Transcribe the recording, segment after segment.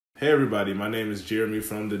Hey everybody, my name is Jeremy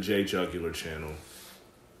from the JayJugular channel.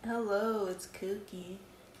 Hello, it's Kooky.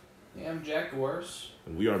 Yeah, I'm Jaguars.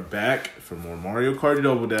 And we are back for more Mario Kart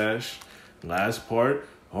Double Dash. Last part.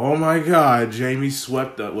 Oh my god, Jamie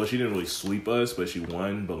swept up. Well, she didn't really sweep us, but she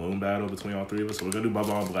won Bob-omb Battle between all three of us. So we're going to do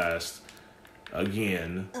Bob-omb Blast.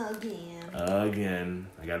 Again. I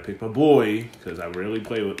got to pick my boy, because I rarely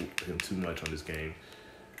play with him too much on this game.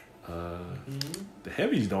 The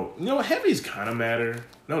heavies don't. You know, heavies kind of matter.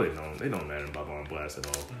 No, they don't. They don't matter in Bob-omb Blast at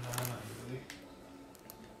all. No, not really.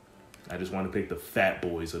 I just want to pick the fat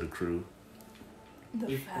boys of the crew. The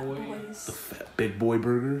Big fat boy. boys. The fat Big Boy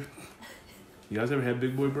Burger. You guys ever had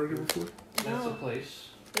Big Boy Burger before? That's a No, place.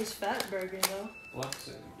 there's Fat Burger though. Lots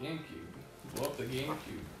of GameCube. Love the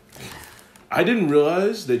GameCube. I didn't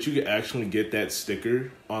realize that you could actually get that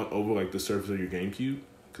sticker over like the surface of your GameCube.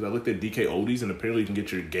 Because I looked at DK Oldies and apparently you can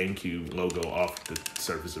get your GameCube logo off the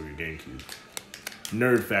surface of your GameCube.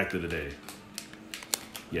 Nerd fact of the day.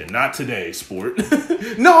 Yeah, not today, sport.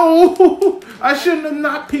 No! I shouldn't have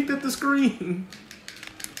not peeked at the screen.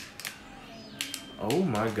 Oh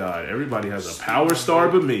my god, everybody has a power star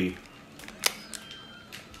but me.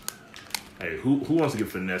 Hey, who wants to get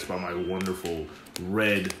finessed by my wonderful,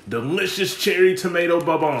 red, delicious cherry tomato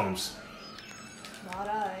Bob-ombs? Not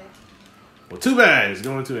I. Well, too bad. It's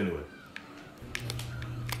going to anyway.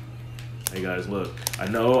 Hey guys, look. I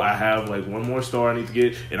know I have like one more star I need to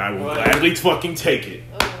get, and I will gladly fucking take it.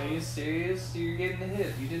 Are you serious? You're getting a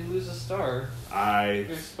hit. You didn't lose a star.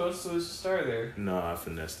 You're supposed to lose a star there. No, I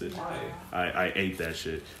finessed it. Why? I ate that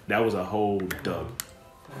shit. That was a whole dub.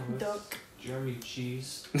 Duck. Jeremy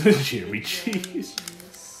cheese. Jeremy cheese.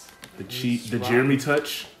 The Jeremy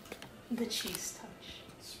touch. The cheese touch.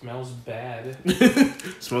 Smells bad.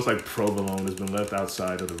 Smells like provolone has been left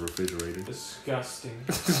outside of the refrigerator. Disgusting.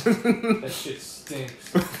 That shit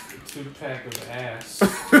stinks. 2-pack of ass.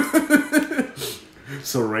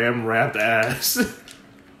 Saran wrapped ass.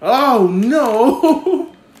 Oh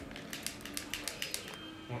no!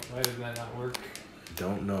 Why did that not work?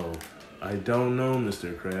 Don't know. I don't know,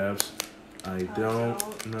 Mr. Krabs. I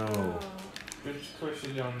don't know. Of course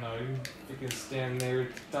you don't know. You can stand there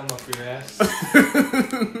with thumb up your ass.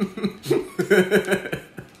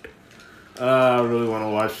 I really want to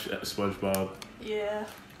watch SpongeBob. Yeah.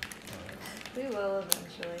 We will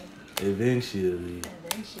eventually. Eventually.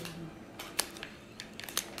 Eventually.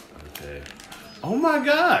 Okay. Oh my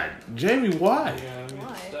god! Jamie, why? Yeah, I'm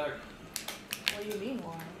Why? stuck. What do you mean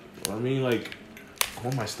why? Well, I mean, like, I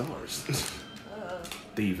want my stars. Uh-oh.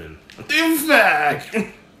 Thieving. Thieving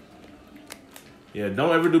back! Yeah,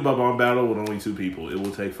 don't ever do Bob-omb Battle with only 2 people. It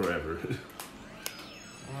will take forever.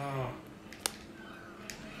 Oh.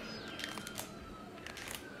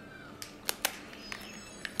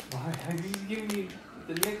 Why are you giving me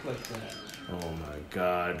the nick like that? Oh my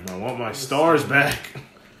god. I want my stars back.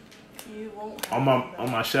 You won't have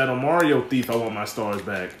On my Shadow Mario Thief, I want my stars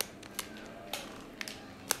back.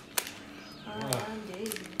 I'm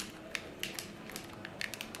Davey.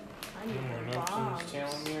 I need No the more bombs. nothing's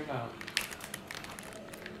telling me or not.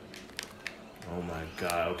 Oh my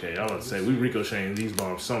god. Okay, I was about to say, we ricocheting these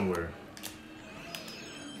bombs somewhere.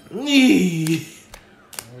 Knee!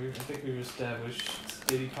 I think we've established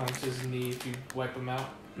Diddy Kong's his knee if you wipe him out.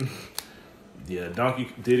 Yeah,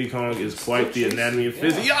 Diddy Kong is quite the Still anatomy of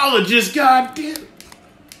chasing, physiologist, goddamn!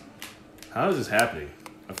 How is this happening?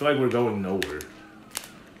 I feel like we're going nowhere.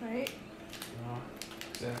 Right? No,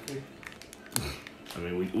 exactly. I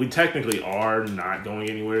mean, we technically are not going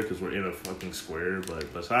anywhere because we're in a fucking square,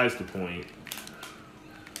 but besides the point.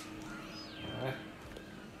 Alright.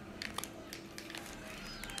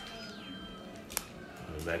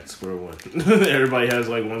 Back to square one. Everybody has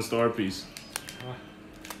like 1 star piece.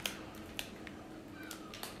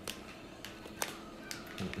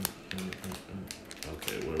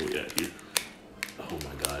 Okay, where are we at here? Oh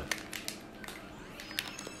my god.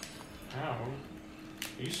 How?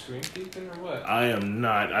 Are you screen peeping or what? I am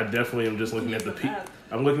not. I definitely am just looking at the Use P. map.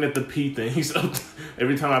 I'm looking at the P things.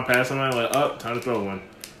 Every time I pass somebody, I'm like, oh, time to throw one.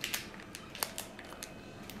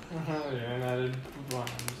 You're not a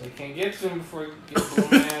bombs. I can't get to him before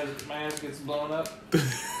my ass gets blown up.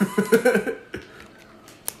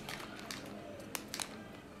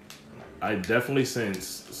 I definitely sense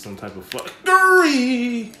some type of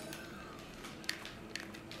fuckery.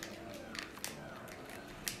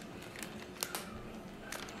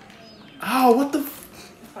 Ow, what the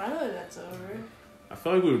Finally, that's over. I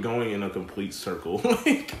feel like we were going in a complete circle.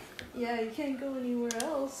 Yeah, you can't go anywhere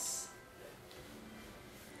else.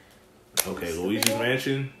 Okay, Luigi's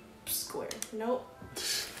Mansion. Square. Nope.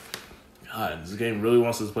 God, this game really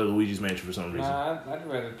wants us to play Luigi's Mansion for some reason. Nah, I'd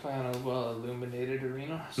rather play on a well-illuminated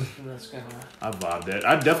arena. Something that's gonna. I vibe that.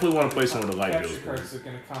 I definitely want to play some of the light capture builds. cards are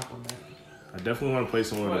gonna complement. I definitely want to play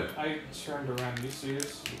some of But I turned around. Are you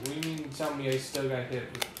serious? What do you mean? Tell me I still got hit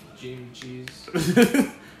with Jamie Cheese?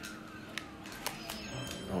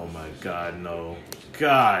 Oh my God, no!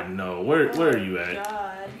 God, no! Where are you at?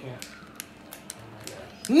 God. I can't. Oh my God.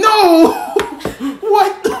 No!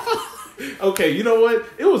 What? The fuck? Okay, you know what?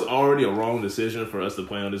 It was already a wrong decision for us to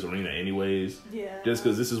play on this arena, anyways. Yeah. Just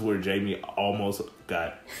because this is where Jamie almost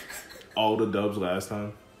got all the dubs last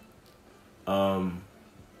time.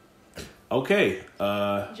 Okay.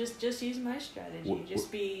 Just use my strategy.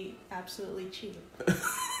 Just be absolutely cheap.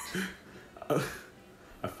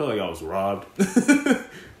 I feel like I was robbed.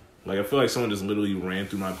 Like, I feel like someone just literally ran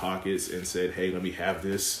through my pockets and said, "Hey, let me have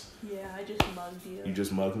this." Yeah, I just mugged you. You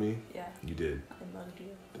just mugged me? Yeah. You did. I mugged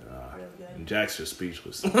you. Real good. Jack's just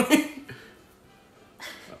speechless.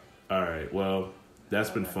 Alright, well,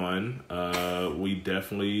 that's been fun. We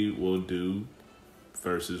definitely will do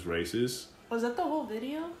versus races. Was that the whole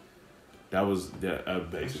video? That was,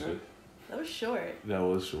 basically. That was short. That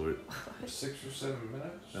was short. 6 or 7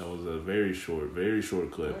 minutes. That was a very short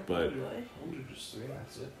clip. But Just 3.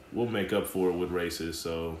 That's it. we'll make up for it with races.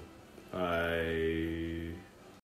 So, I